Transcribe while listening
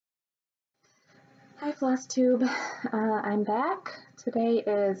Hi Flosstube, I'm back. Today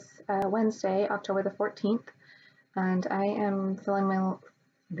is Wednesday, October the 14th, and I am filming a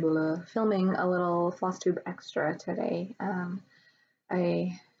little Flosstube extra today.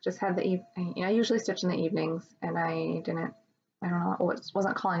 I just had I usually stitch in the evenings, and I don't know, it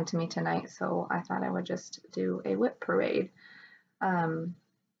wasn't calling to me tonight, so I thought I would just do a whip parade.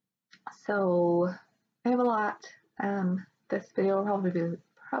 So I have a lot. This video will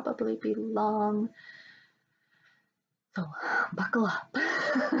probably be long. So buckle up.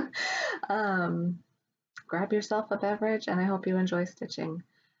 Grab yourself a beverage, and I hope you enjoy stitching.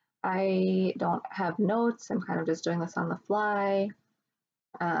 I don't have notes. I'm kind of just doing this on the fly.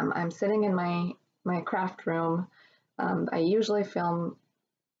 I'm sitting in my craft room. I usually film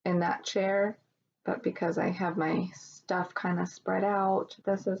in that chair, but because I have my stuff kind of spread out,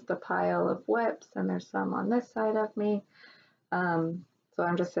 this is the pile of whips, and there's some on this side of me. So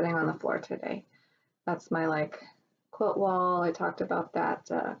I'm just sitting on the floor today. That's my quilt wall. I talked about that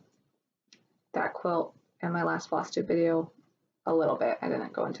that quilt in my last Flosstube video a little bit. I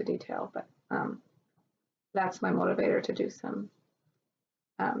didn't go into detail, but that's my motivator to do some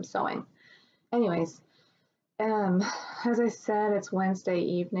sewing. Anyways, as I said, it's Wednesday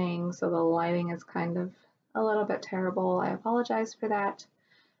evening, so the lighting is kind of a little bit terrible. I apologize for that.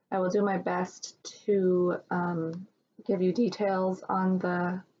 I will do my best to give you details on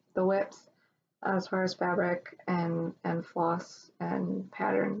the whips as far as fabric and floss and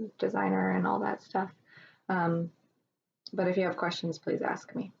pattern designer and all that stuff. But if you have questions, please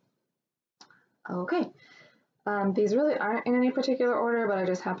ask me. Okay, these really aren't in any particular order, but I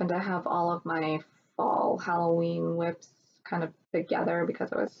just happen to have all of my fall Halloween whips kind of together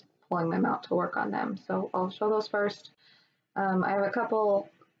because I was pulling them out to work on them. So I'll show those first. I have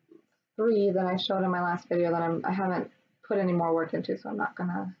three that I showed in my last video that I haven't put any more work into, so I'm not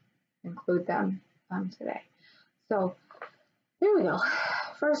gonna include them today. So here we go.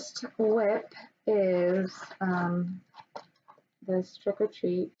 First whip is this Trick or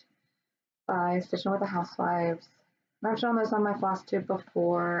Treat by Stitching with the Housewives. I've shown this on my Flosstube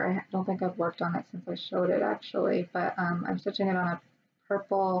before. I don't think I've worked on it since I showed it actually, but I'm stitching it on a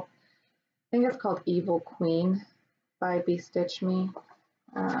purple, I think it's called Evil Queen by Be Stitch Me.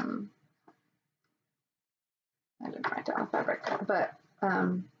 I didn't write down the fabric, but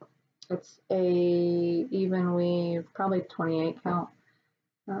it's a even weave, probably 28 count.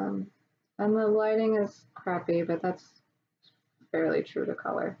 And the lighting is crappy, but that's fairly true to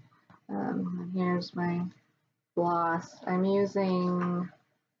color. And here's my floss. I'm using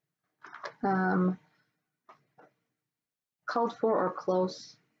called for or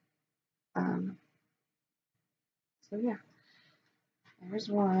close. So yeah, there's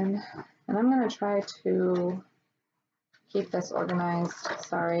one. And I'm going to try to keep this organized.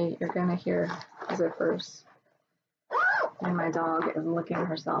 Sorry, you're going to hear zippers. And my dog is licking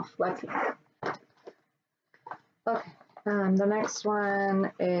herself. Let's see. Okay, the next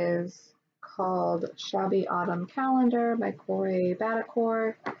one is called Shabby Autumn Calendar by Corey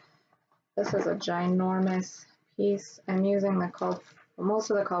Badacore. This is a ginormous piece. I'm using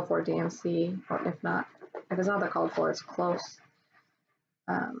most of the called for DMC, or if it's not the called for, it's close.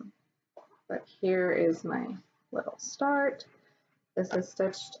 But here is my little start. This is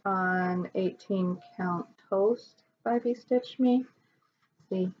stitched on 18 count toast by Be Stitch Me.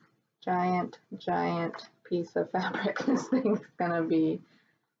 See, giant piece of fabric. This thing's gonna be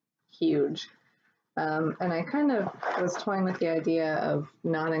huge. And I kind of was toying with the idea of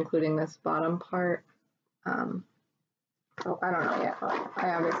not including this bottom part. So I don't know yet.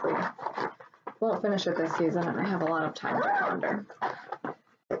 I obviously won't finish it this season, and I have a lot of time to ponder.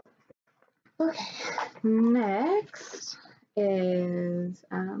 Okay, next is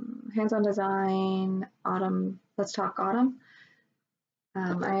Hands-on Design Autumn. Let's Talk Autumn.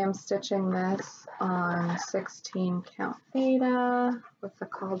 I am stitching this on 16 count Theta with the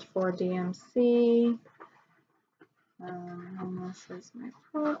called for DMC. And this is my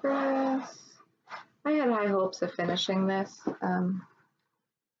progress. I had high hopes of finishing this for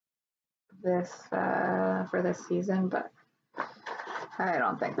this season, but I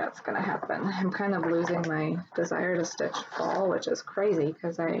don't think that's going to happen. I'm kind of losing my desire to stitch fall, which is crazy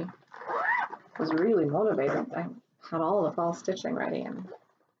because I was really motivated. I had all the fall stitching ready, and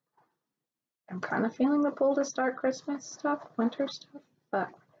I'm kind of feeling the pull to start Christmas stuff, winter stuff. But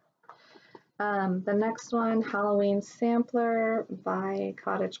the next one, Halloween Sampler by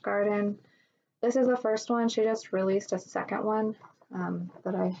Cottage Garden. This is the first one. She just released a second one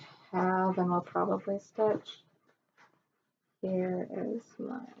that I have and will probably stitch. Here is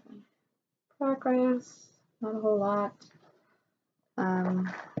my progress. Not a whole lot. And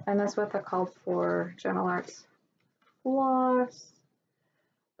that's what the called for Gentle Arts floss.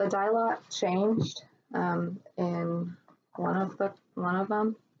 The dye lot changed in one of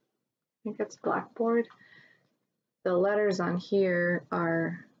them. I think it's Blackboard. The letters on here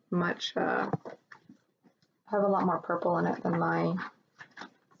are much have a lot more purple in it than my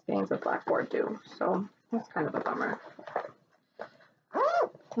stains of Blackboard do. So that's kind of a bummer.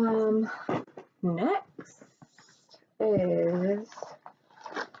 Next is,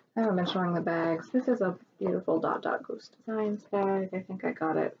 I haven't been showing the bags. This is a beautiful Dot Dot Goose Designs bag. I think I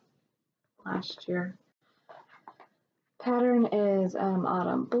got it last year. Pattern is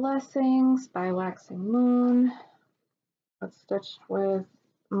Autumn Blessings by Waxing Moon. It's stitched with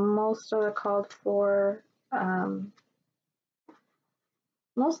most of the called for,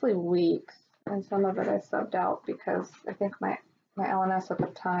 mostly weeks, and some of it I subbed out because I think my LNS at the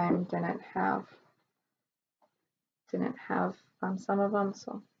time didn't have some of them,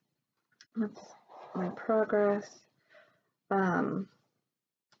 so that's my progress.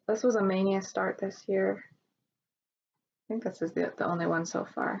 This was a Mania start this year. I think this is the only one so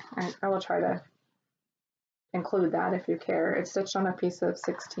far. I will try to include that if you care. It's stitched on a piece of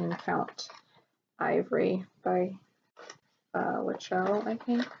 16 count ivory by Wichell, I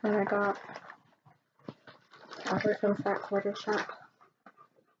think, that I got it from Fat Quarter Shop.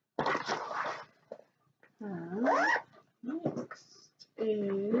 Next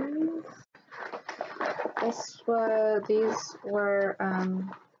is these were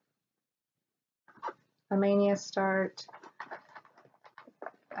a Mania start.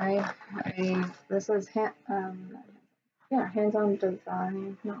 This is hands-on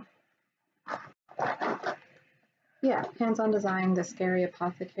design. No. Yeah, hands-on design, the Scary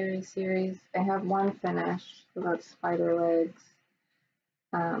Apothecary series. I have one finished, so that's Spider Legs.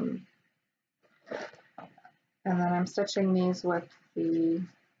 And then I'm stitching these with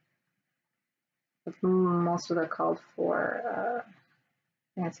most of the called for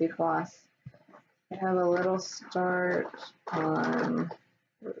fancy floss. I have a little start on,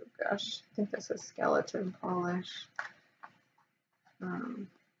 oh gosh, I think this is skeleton polish.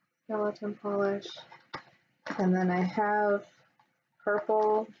 And then I have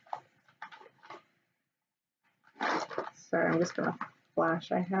purple. Sorry, I'm just gonna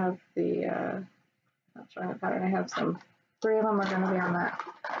flash. I have the, not showing the pattern. I have 3 of them are gonna be on that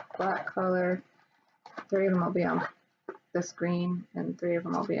black color. 3 of them will be on this green, and 3 of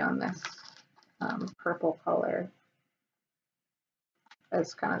them will be on this purple color.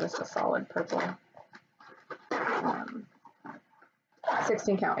 It's kind of just a solid purple.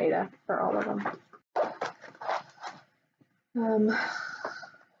 16 count Ada for all of them.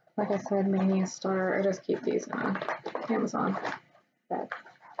 Like I said, Mania Star. I just keep these in an Amazon bag,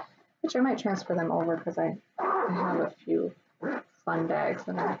 which I might transfer them over because I have a few fun bags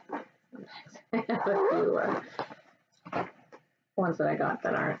and I have a few ones that I got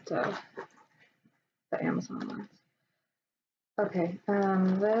that aren't the Amazon ones. Okay,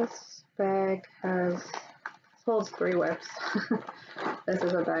 this bag holds 3 whips. This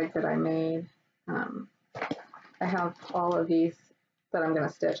is a bag that I made. I have all of these that I'm going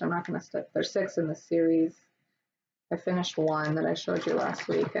to stitch. I'm not going to stitch. There's 6 in the series. I finished 1 that I showed you last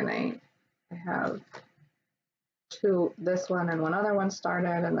week, and I have 2, this one and 1 other one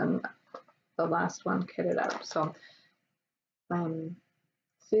started, and then the last one kitted up. So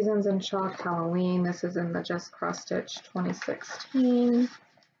Seasons in Chalk Halloween. This is in the Just Cross Stitch 2016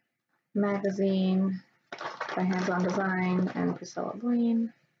 magazine by Hands On Design and Priscilla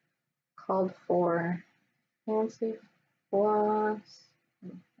Blaine. Called for fancy floss.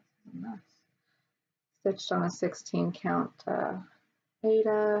 Stitched on a 16 count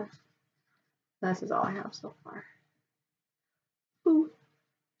Ada. This is all I have so far. Ooh.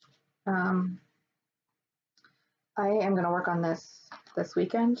 I am going to work on this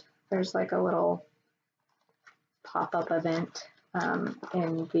weekend. There's like a little pop-up event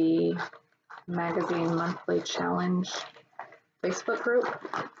in the magazine monthly challenge Facebook group,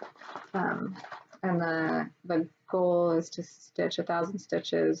 and the goal is to stitch 1,000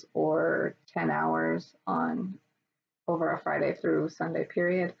 stitches or 10 hours on over a Friday through Sunday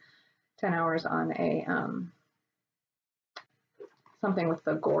period. 10 hours on a something with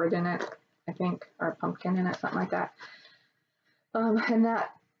the gourd in it, I think, or pumpkin in it, something like that. And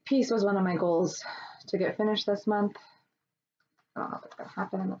that piece was one of my goals to get finished this month. I don't know if it's going to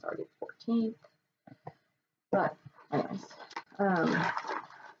happen. It's already 14th. But anyways,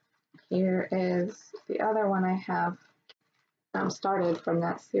 here is the other one I have started from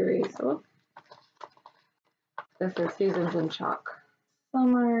that series. Oh, this is Seasons in Chalk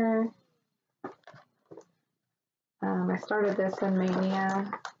Summer. I started this in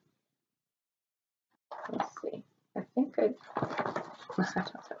Mania. Let's see. I think I don't know which side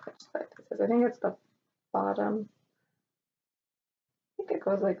this is. I think it's the bottom. I think it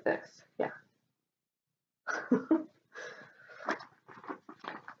goes like this. Yeah.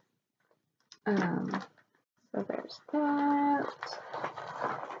 So there's that.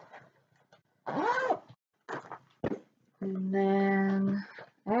 And then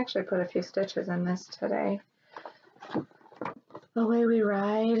I actually put a few stitches in this today. Away We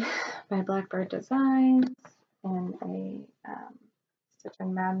Ride by Blackbird Designs in a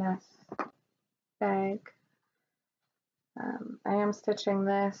Stitching Madness bag. I am stitching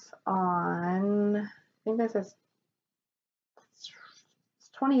this on, I think this is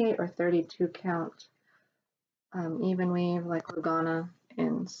 28 or 32 count even weave like Lugana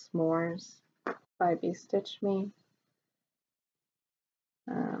in S'mores by Be Stitch Me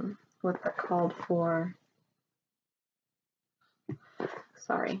with the called for,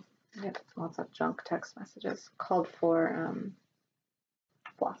 sorry, I get lots of junk text messages, called for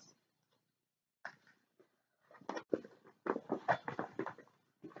floss.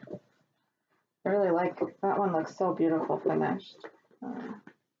 I really like it. That one, looks so beautiful finished.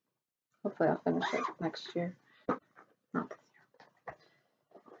 Hopefully I'll finish it next year. Not this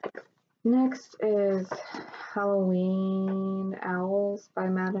year. Next is Halloween Owls by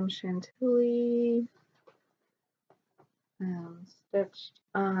Madame Chantilly. Stitched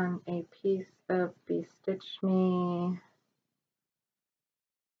on a piece of Be Stitch Me.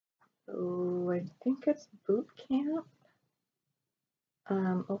 Oh, I think it's Boot Camp.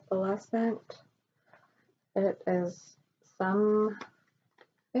 Opalescent. It is some, I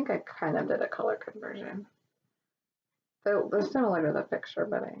think I kind of did a color conversion. So they're similar to the picture,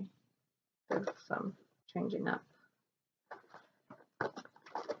 but I did some changing up.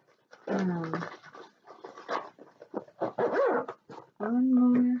 One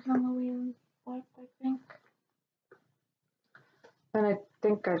more Halloween left, I think. And I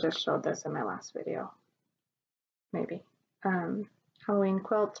think I just showed this in my last video. Maybe. Halloween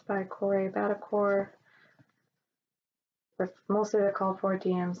Quilt by Corey Batacore. With mostly the call for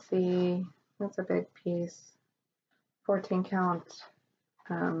DMC. That's a big piece. 14 count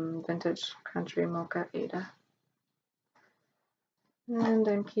vintage country mocha Ada. And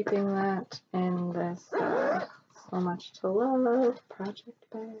I'm keeping that in this So Much to Love project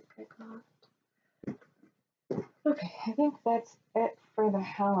bag I got. Okay, I think that's it for the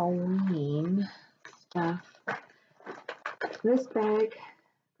Halloween stuff. This bag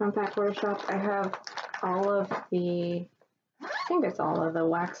from Pack Order Shop, I have all of the, I think it's all of the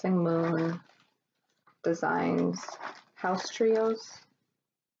Waxing Moon Designs house trios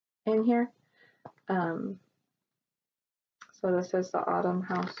in here. So this is the Autumn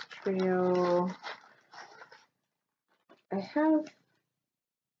House Trio. I have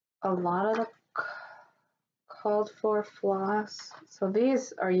a lot of the called for floss. So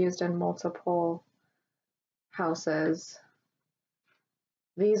these are used in multiple houses.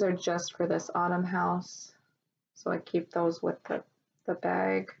 These are just for this autumn house. So I keep those with the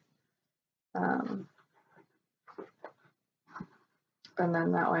bag. And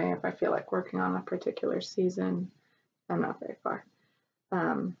then that way, if I feel like working on a particular season, I'm not very far,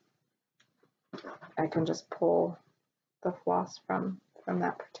 I can just pull the floss from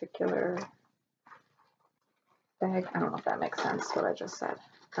that particular bag. I don't know if that makes sense, what I just said.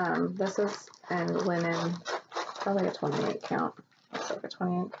 This is in linen, probably a 28 count. Looks like a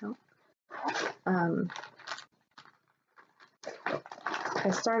 28 count. I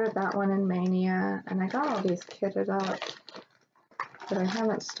started that one in Mania, and I got all these kitted up, but I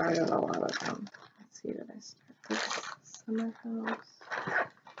haven't started a lot of them. Let's see, did I start this summer house?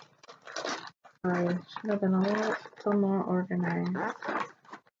 Sorry, should have been a little more organized.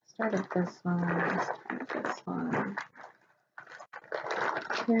 Started this one, started this one.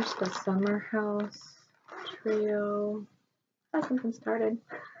 Here's the summer house trio. Hasn't been started.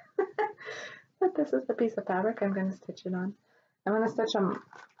 But this is the piece of fabric I'm going to stitch it on. I'm going to stitch them,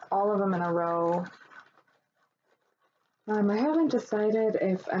 all of them in a row. I haven't decided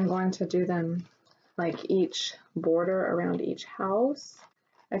if I'm going to do them like each border around each house.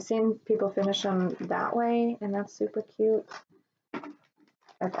 I've seen people finish them that way, and that's super cute.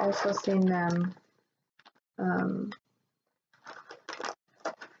 I've also seen them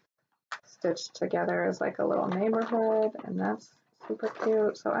stitched together as like a little neighborhood, and that's super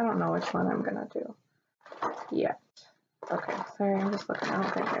cute. So I don't know which one I'm going to do yet. Okay, sorry, I'm just looking. I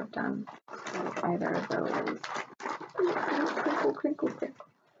don't think I've done either of those. Crinkle, crinkle, crinkle.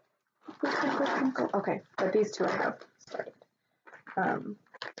 Crinkle, crinkle. Okay, but these two I have started.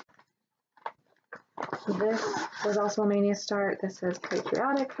 This was also a Mania start. This is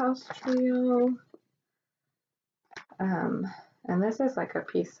Patriotic House Trio. And this is like a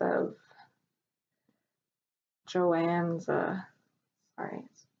piece of Joanne's, sorry,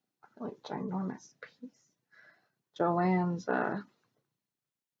 it's a really ginormous piece. Joanne's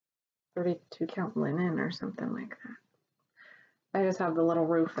 32 count linen or something like that. I just have the little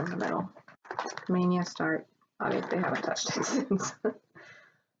roof in the middle. Mania start. Obviously haven't touched it since.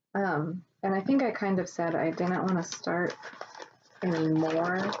 And I think I kind of said I didn't want to start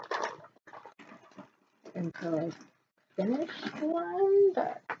anymore until I finished one,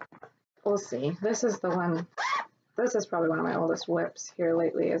 but we'll see. This is the one, this is probably one of my oldest whips here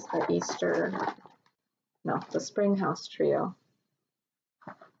lately, is the the Spring House Trio.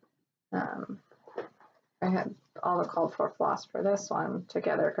 I had all the called for floss for this one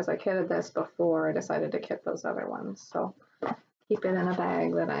together because I kitted this before I decided to kit those other ones. So keep it in a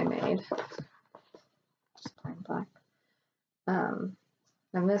bag that I made. Just plain black. And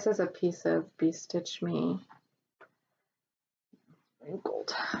this is a piece of Be Stitch Me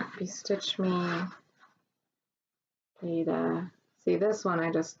wrinkled. Be Stitch Me Ada. See, this one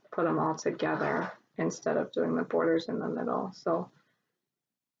I just put them all together instead of doing the borders in the middle. So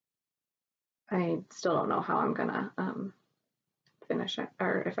I still don't know how I'm gonna finish it,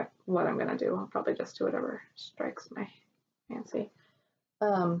 or what I'm gonna do. I'll probably just do whatever strikes my fancy.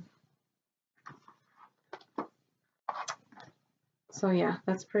 So yeah,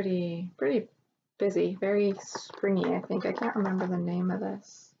 that's pretty busy, very springy. I think I can't remember the name of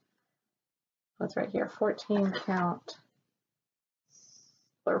this. What's right here? 14 count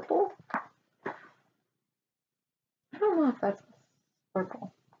Slurple. I don't know if that's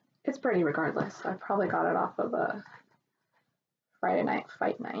Slurple. It's pretty regardless. I probably got it off of a Friday night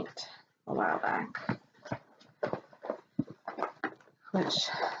fight night a while back, which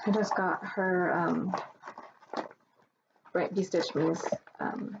I just got her Be Stitch Me's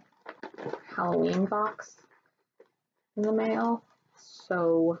Halloween box in the mail.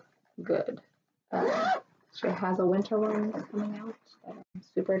 So good. She has a winter one coming out that I'm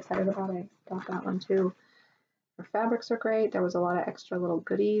super excited about. I got that one too. Her fabrics are great. There was a lot of extra little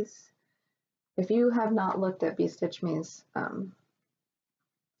goodies. If you have not looked at Be Stitch Me's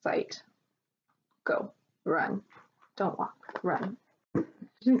site, go, run, don't walk, run.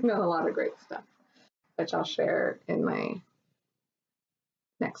 She's got a lot of great stuff, which I'll share in my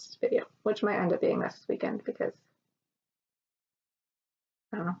next video, which might end up being this weekend because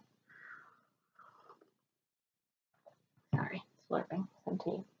I don't know. Sorry, slurping some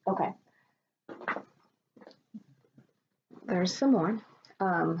tea. Okay. There's some more.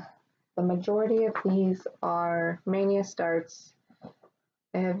 The majority of these are Mania starts.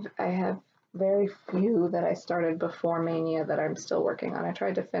 I have very few that I started before Mania that I'm still working on. I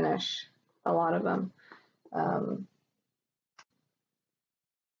tried to finish a lot of them. And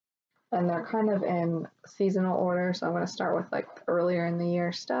they're kind of in seasonal order, so I'm going to start with like earlier in the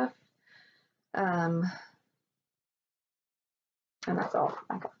year stuff. And that's all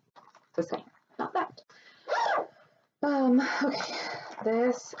I got to say about that. Okay,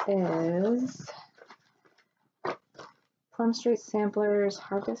 this is Plum Street Samplers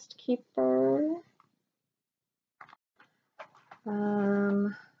Harvest Keeper.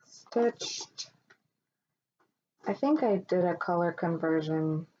 Stitched. I think I did a color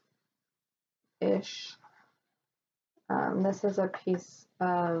conversion ish. This is a piece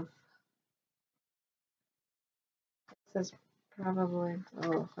of, this is probably,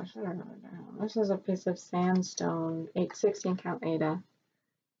 oh, I should have written it down. This is a piece of sandstone, 16 count Ada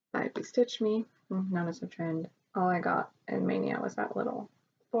by Be Stitch Me. Notice a trend. All I got in Mania was that little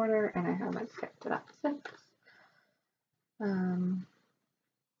border, and I haven't picked it up since.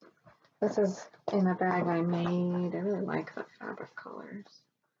 This is in a bag I made. I really like the fabric colors.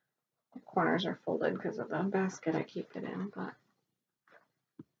 The corners are folded because of the basket I keep it in, but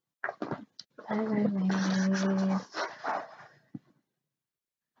bag I made.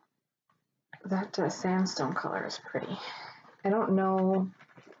 That sandstone color is pretty. I don't know.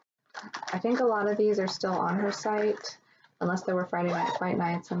 I think a lot of these are still on her site, unless they were Friday night fight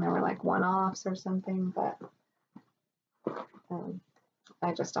nights and they were like one-offs or something, but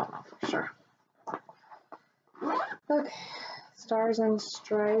I just don't know for sure. Okay, Stars and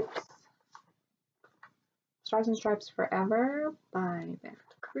Stripes. Stars and Stripes Forever by Bent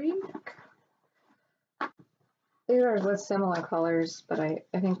Creek. These are with similar colors, but I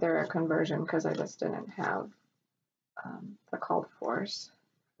think they're a conversion because I just didn't have the called fors.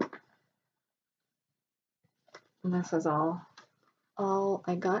 And this is all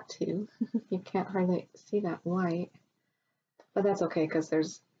I got to. You can't hardly see that white, but that's okay because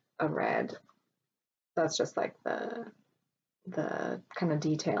there's a red that's just like the kind of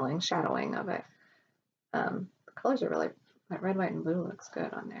detailing, shadowing of it. The colors are really, that red, white, and blue looks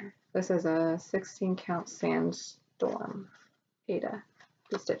good on there. This is a 16 count Sandstorm Ada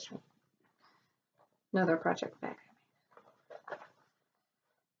to stitch me. Another project bag.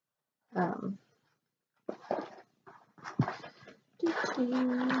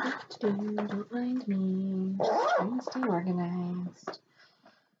 Don't mind me, just trying to stay organized.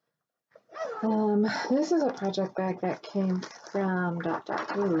 This is a project bag that came from Dot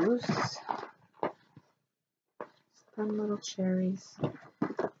Dot Blues. Fun little cherries.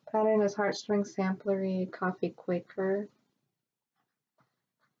 Pattern is Heartstring Samplery Coffee Quaker.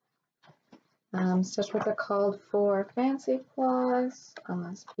 Stitched with the called for fancy floss on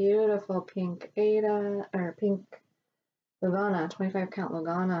this beautiful pink Ada, or pink Lugana, 25 count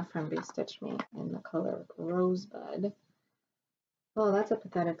Lugana from Be Stitch Me in the color Rosebud. Oh, that's a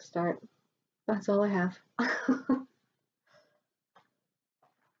pathetic start. That's all I have. I've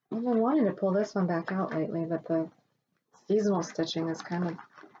been wanting to pull this one back out lately, but the seasonal stitching has kind of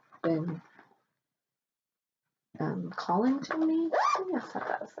been calling to me. Let me set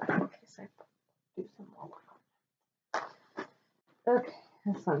that aside in case I do some more work. Okay,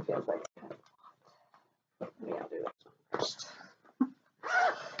 this one feels like maybe I'll do this one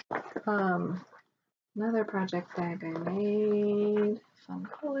first. Another project bag I made. Fun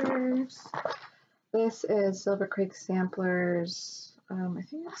colors. This is Silver Creek Samplers. I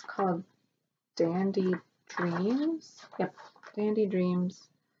think it's called Dandy Dreams. Yep, Dandy Dreams.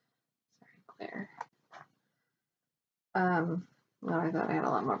 Sorry, Claire. No, I thought I had a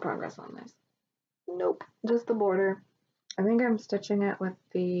lot more progress on this. Nope, just the border. I think I'm stitching it with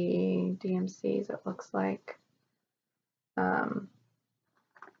the DMCs, it looks like.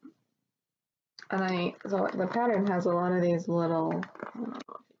 So the pattern has a lot of these little, I don't know if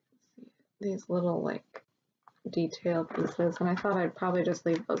you can see it, these little like detail pieces, and I thought I'd probably just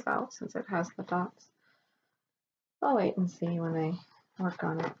leave those out since it has the dots. I'll wait and see when I work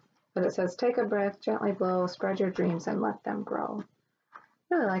on it. But it says, take a breath, gently blow, spread your dreams and let them grow.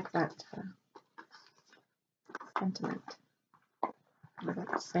 I really like that sentiment, or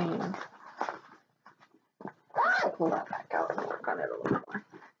that saying. I'll pull that back out and work on it a little more.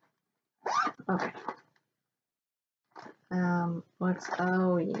 Okay.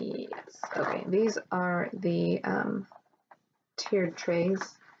 Oh yes, okay, these are the tiered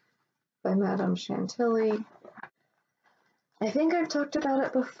trays by Madame Chantilly. I think I've talked about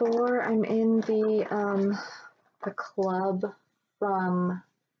it before. I'm in the club from,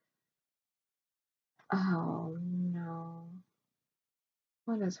 oh no,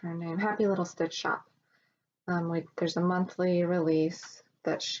 what is her name? Happy Little Stitch Shop. There's a monthly release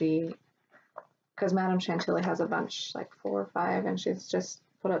that because Madame Chantilly has a bunch, like 4 or 5, and she's just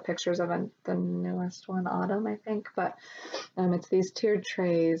put up pictures of the newest one, Autumn, I think. But it's these tiered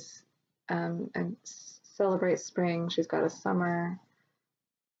trays, and celebrate spring. She's got a summer.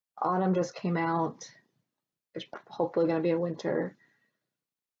 Autumn just came out. There's hopefully going to be a winter.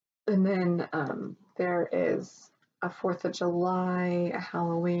 And then there is a 4th of July, a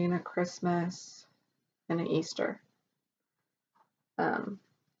Halloween, a Christmas, and an Easter.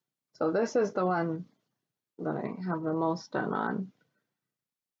 So this is the one that I have the most done on.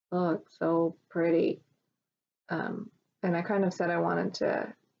 Oh, it's so pretty. And I kind of said I wanted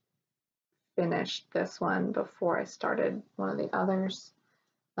to finish this one before I started one of the others.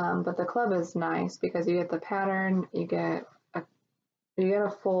 But the club is nice because you get the pattern, you get a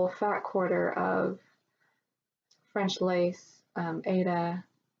full fat quarter of French lace, Ada.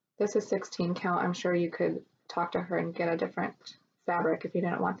 This is 16 count. I'm sure you could talk to her and get a different fabric if you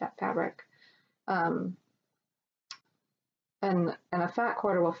didn't want that fabric. And a fat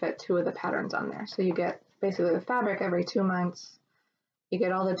quarter will fit 2 of the patterns on there. So you get basically the fabric every 2 months. You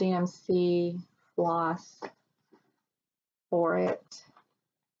get all the DMC floss for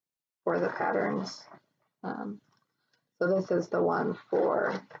the patterns. So this is the one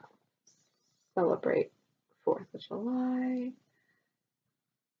for Celebrate 4th of July.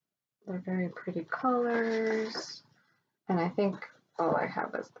 They're very pretty colors. And I think all I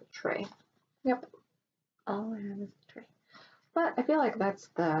have is the tray. Yep, all I have is the tray. But I feel like that's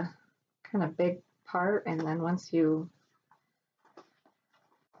the kind of big part, and then once you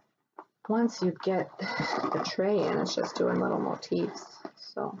get the tray in, it's just doing little motifs.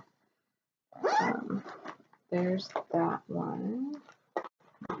 So there's that one.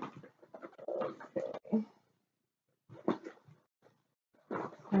 Okay.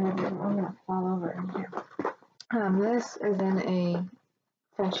 I'm gonna fall over in here. This is in a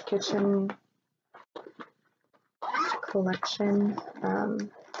French Kitchen collection.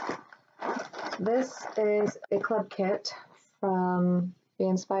 This is a club kit from the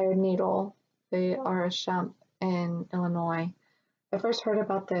Inspired Needle. They are a shop in Illinois. I first heard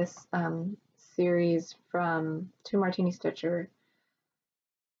about this series from Two Martini Stitcher,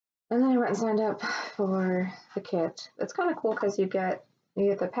 and then I went and signed up for the kit. It's kind of cool because you get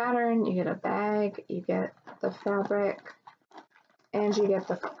the pattern, you get a bag, you get the fabric, and you get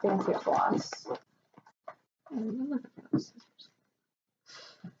the fancy floss. And look at those scissors.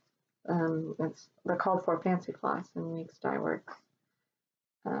 They're called for fancy floss in Weeks Dye Works.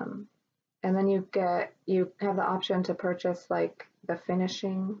 And then you have the option to purchase like the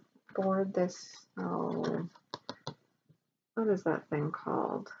finishing board. What is that thing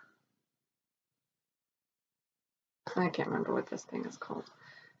called? I can't remember what this thing is called.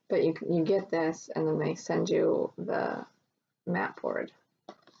 But you get this, and then they send you the mat board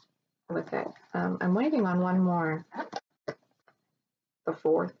with it. I'm waiting on one more, the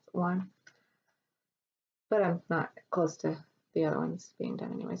fourth one, but I'm not close to the other ones being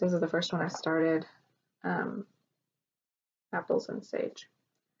done anyways. This is the first one I started, Apples and Sage.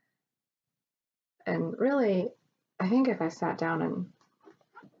 And really, I think if I sat down and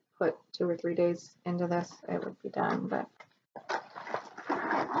put 2 or 3 days into this, it would be done, but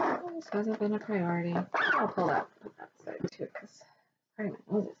this hasn't been a priority. I'll pull that side too, because my nose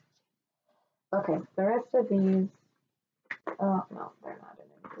is itchy. Okay, the rest of these, oh no, they're not in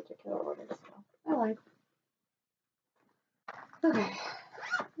any particular order, so I like. Okay,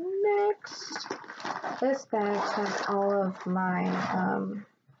 next, this bag has all of my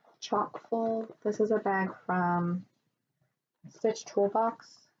chock full. This is a bag from Stitch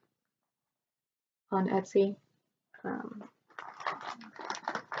Toolbox on Etsy.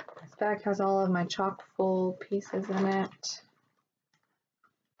 This bag has all of my chock full pieces in it.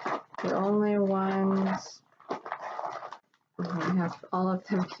 The only ones, I have all of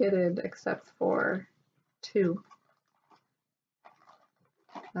them kitted except for 2.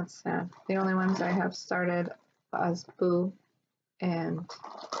 That's sad. The only ones I have started as Boo and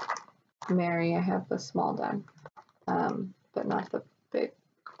Mary. I have the small done, but not the big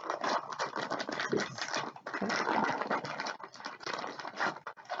piece.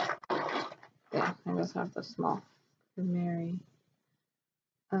 Yeah, I just have the small for Mary.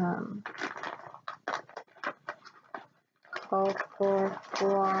 Call for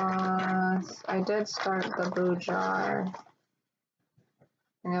floss. I did start the Boo jar.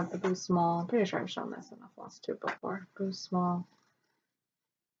 I have the Boo Small. I'm pretty sure I've shown this in a Flosstube before. Boo Small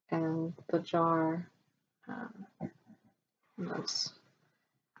and the jar. That's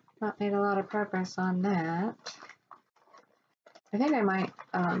not made a lot of progress on that. I think I might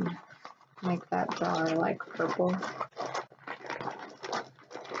make that jar like purple.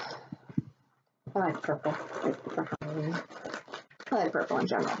 I like purple for Halloween. I like purple in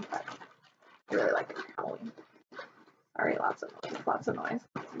general, but I really like it for Halloween. Sorry, lots of noise.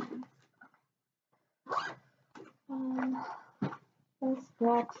 This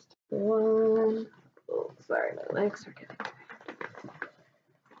next one, oh, sorry, my legs are getting tired.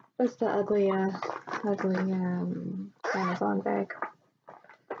 Just the ugly Amazon bag.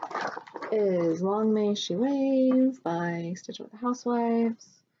 Is Long May She Wave by Stitch with the Housewives.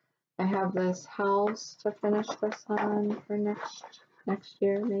 I have this house to finish this on for next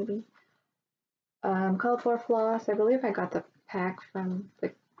year, maybe. Colorful floss. I believe I got the pack from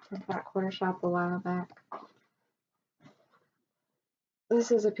that quarter shop a while back.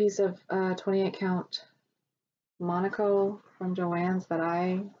 This is a piece of 28 count Monaco from Joann's that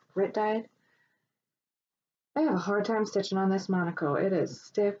I Rit dyed. I have a hard time stitching on this Monaco. It is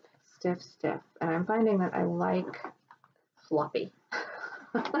stiff, stiff, stiff, and I'm finding that I like fluffy.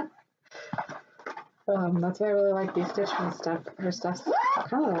 That's why I really like these stitching stuff. Her stuff's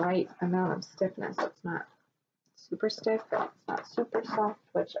kind of the right amount of stiffness. It's not super stiff, but it's not super soft,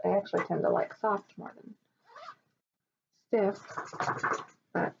 which I actually tend to like soft more than stiff,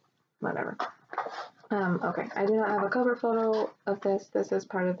 but whatever. Okay, I do not have a cover photo of this. This is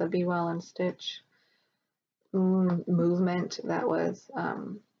part of the Be Well and Stitch movement that was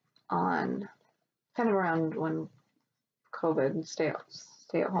on kind of around when COVID stay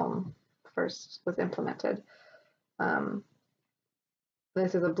at home first was implemented.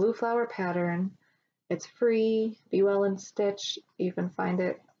 This is a blue flower pattern. It's free. Be Well and Stitch. You can find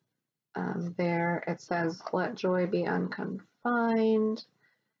it there. It says "Let Joy Be Unconfined."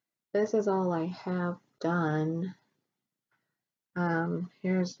 This is all I have done.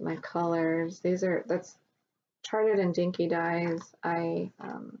 Here's my colors. That's charted in Dinky Dyes. I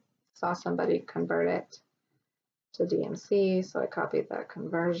saw somebody convert it to DMC, so I copied that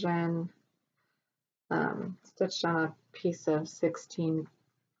conversion. Stitched on a piece of 16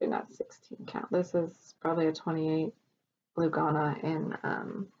 not 16 count. This is probably a 28 Lugana in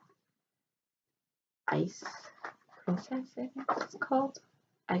Ice Princess, I think it's called.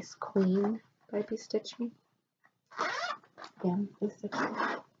 Ice Queen by Be Stitch Me. Yeah, Be Stitch Me.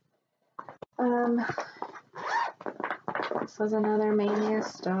 This is another Mania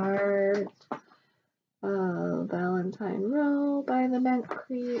Start. Valentine Row by the Bent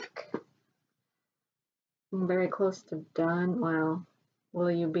Creek. I'm very close to done. Well,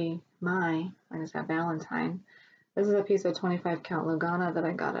 will you be my? I just have Valentine. This is a piece of 25 count Lugana that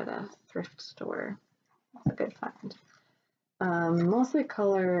I got at a thrift store. It's a good find. Mostly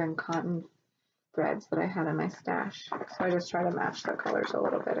color and cotton threads that I had in my stash. So I just try to match the colors a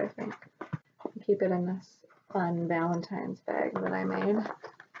little bit, I think. Keep it in this fun Valentine's bag that I made.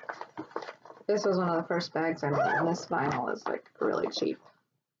 This was one of the first bags I made, and this vinyl is like really cheap.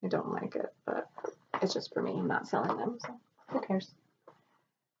 I don't like it, but it's just for me. I'm not selling them, so who cares?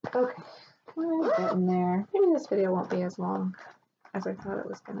 Okay, we're getting there. Maybe this video won't be as long as I thought it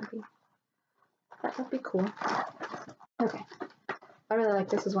was going to be. That would be cool. Okay, I really like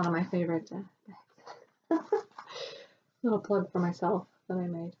this. Is one of my favorite bags. Little plug for myself that I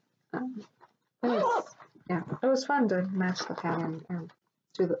made. It was fun to match the pattern and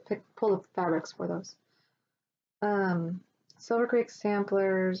pull the fabrics for those. Silver Creek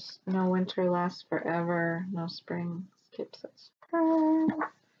samplers. No winter lasts forever. No spring skips its turn.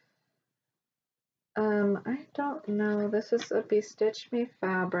 I don't know. This is a Be Stitch Me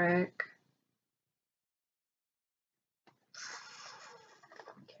fabric.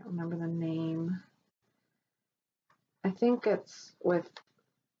 I can't remember the name. I think it's with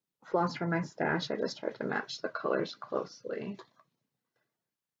Floss from my stash. I just tried to match the colors closely.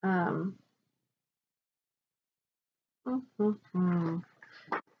 I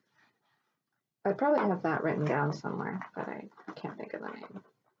probably have that written down somewhere, but I can't think of the name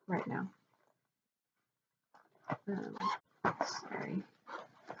right now. Sorry.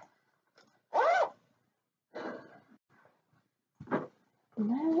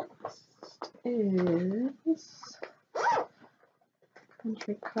 Next is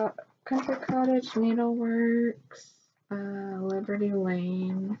Country Cottage Needleworks, Liberty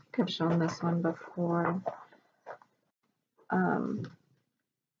Lane. I think I've shown this one before.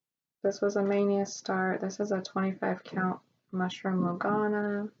 This was a Mania Start. This is a 25 count Mushroom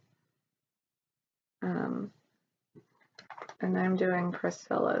Lugana. And I'm doing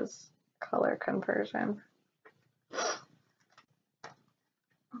Priscilla's color conversion.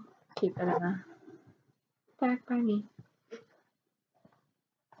 Keep it in a bag by me.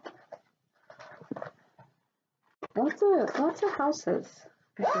 Lots of houses.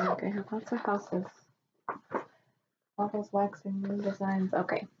 I feel like I have lots of houses. All those waxing new designs.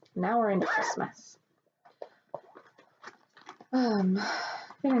 Okay, now we're into Christmas.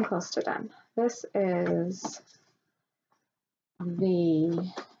 Getting close to done. This is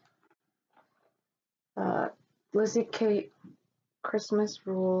the Lizzie Kate Christmas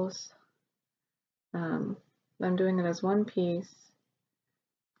Rules. I'm doing it as one piece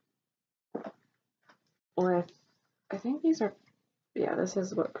with, I think these are, yeah, this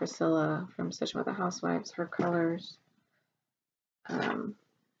is what Priscilla from Stitching with the Housewives, her colors.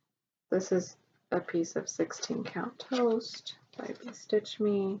 This is a piece of 16 count toast by Be Stitch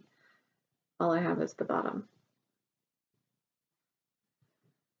Me. All I have is the bottom.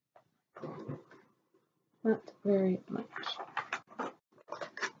 Not very much.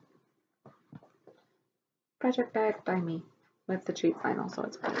 Project bag by me with the cheap vinyl, so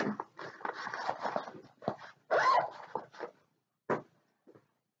it's better.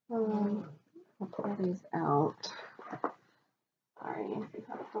 I'll pull these out. Sorry if you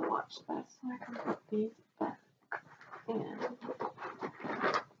have to watch this, so I can put these back in.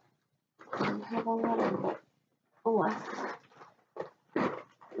 I have a little bit less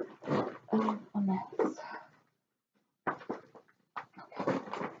of a mess. Okay.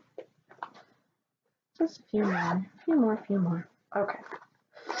 Just a few more. Okay.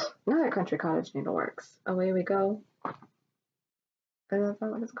 Another Country Cottage Needleworks. Away we go. Is that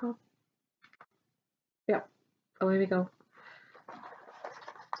what it's called? Yep. Away we go.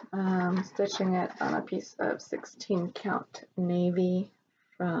 Stitching it on a piece of 16 count navy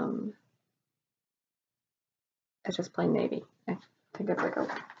from, it's just plain navy. I think it's like a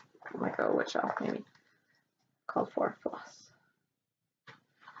witch elf maybe, called for Floss.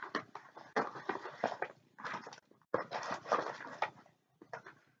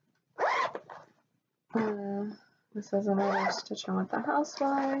 This is another Stitching with the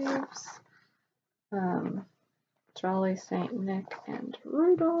Housewives. Jolly Saint Nick and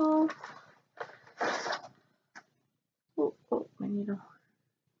Rudolph. Oh, my needle.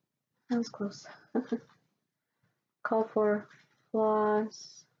 That was close. Call for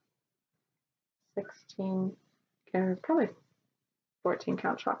floss, 16, or probably 14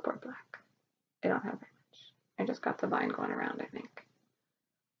 count chalkboard black. I don't have very much. I just got the vine going around, I think.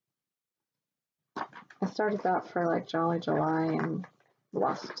 I started that for like Jolly July and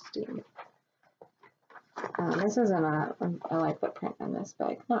Flosstube. This isn't I like the print in this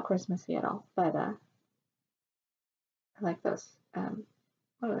bag. Not Christmassy at all, but I like those,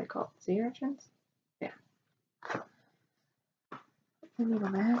 what are they called? Sea urchins? Yeah. I need a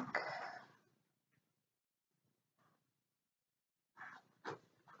back.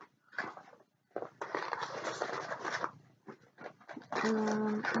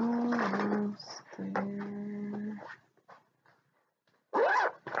 Almost there.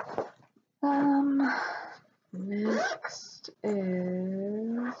 Next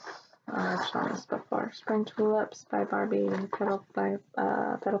is, I've shown this before, Spring Tulips by Barbie, Pedal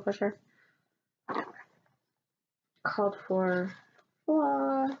Pusher. Called for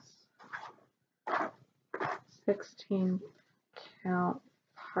floss, 16 count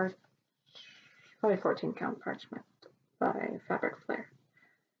probably 14 count parchment by Fabric Flare.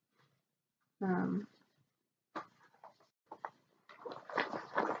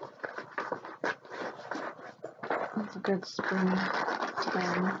 That's a good spring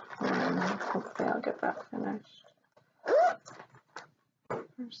and hopefully I'll get that finished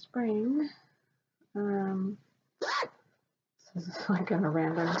for spring. This is like in a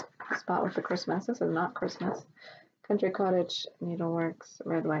random spot with the Christmas. This is not Christmas. Country Cottage Needleworks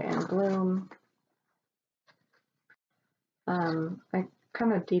Red, White, and Bloom. I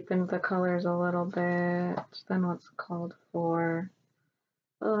kind of deepened the colors a little bit than what's called for.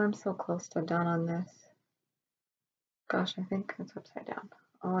 Oh, I'm so close to done on this. Gosh, I think it's upside down.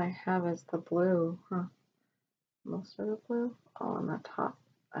 All I have is the blue, huh? Most of the blue? Oh, on the top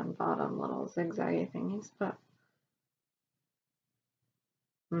and bottom little zigzaggy thingies, but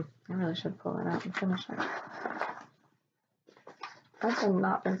I really should pull it out and finish it. I've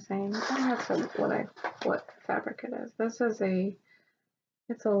not been saying, I have said what fabric it is. This is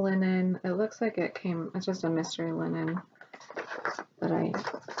it's a linen. It looks like it's just a mystery linen that I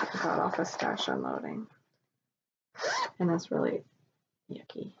got off a stash unloading. And it's really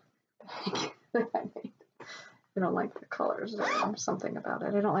yucky. I don't like the colors or something about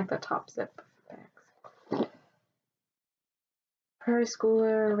it. I don't like the top zip bags. Prairie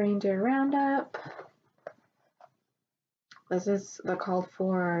Schooler Reindeer Roundup. This is the called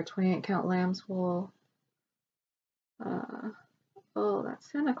for 28 count lamb's wool. Oh, that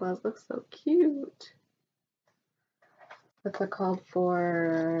Santa Claus looks so cute. That's a called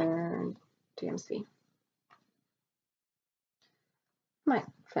for DMC. Might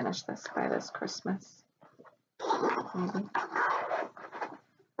finish this by this Christmas. Maybe.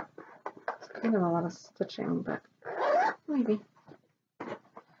 It's kind of a lot of stitching, but maybe.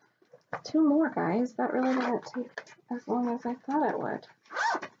 2 more, guys. That really didn't take as long as I thought it would.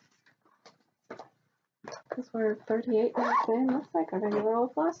 Because we're 38 minutes in, looks like a regular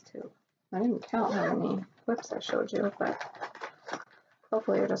old Flosstube. I didn't count how many clips I showed you, but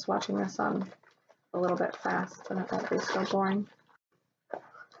hopefully you're just watching this on a little bit fast and it won't be so boring.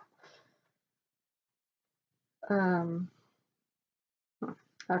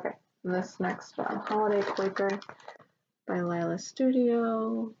 Okay, this next one, Holiday Quaker by Lila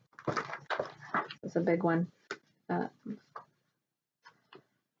Studio. This is a big one.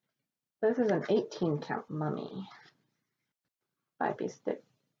 This is an 18 count mummy by Be Stitch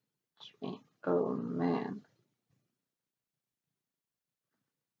Me. Oh man.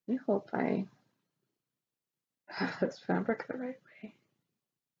 I hope I have this fabric the right way.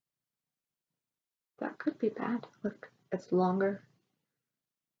 That could be bad. Look, it's longer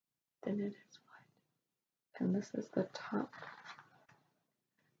than it is wide. And this is the top.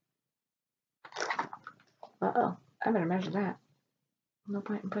 Uh-oh, I better measure that. No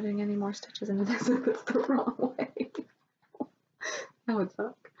point in putting any more stitches into this if it's the wrong way. That would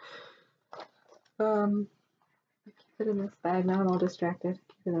suck. I keep it in this bag. Now I'm all distracted.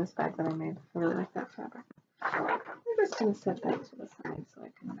 Keep it in this bag that I made. I really like that fabric. I'm just going to set that to the side so I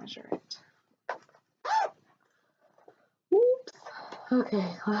can measure it. Oops.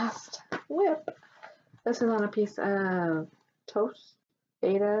 Okay, last whip. This is on a piece of Toast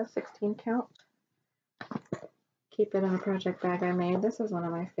Beta 16 count. Keep it in a project bag I made. This is one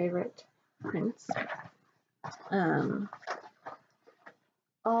of my favorite prints.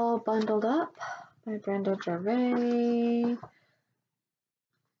 All Bundled Up by Brenda Gervais.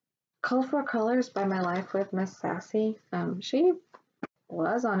 Call for Colors by My Life with Miss Sassy. She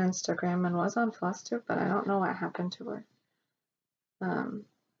was on Instagram and was on Flosstube, but I don't know what happened to her.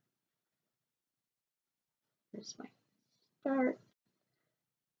 Here's my start.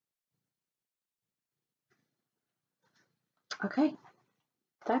 Okay,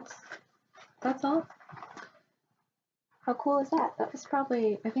 that's all. How cool is that? That was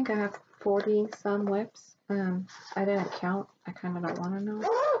probably, I think I have 40 some whips. I didn't count. I kind of don't want to know.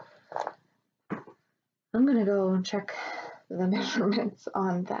 I'm gonna go check the measurements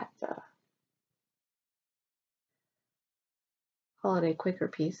on that holiday Quaker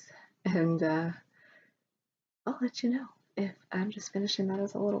piece, and I'll let you know if I'm just finishing that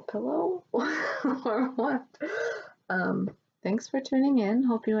as a little pillow or what. Thanks for tuning in.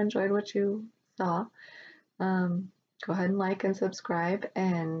 Hope you enjoyed what you saw. Go ahead and like and subscribe,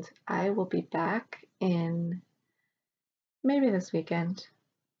 and I will be back in maybe this weekend.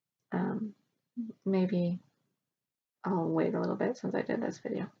 Maybe I'll wait a little bit since I did this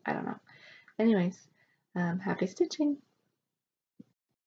video. I don't know. Anyways, happy stitching.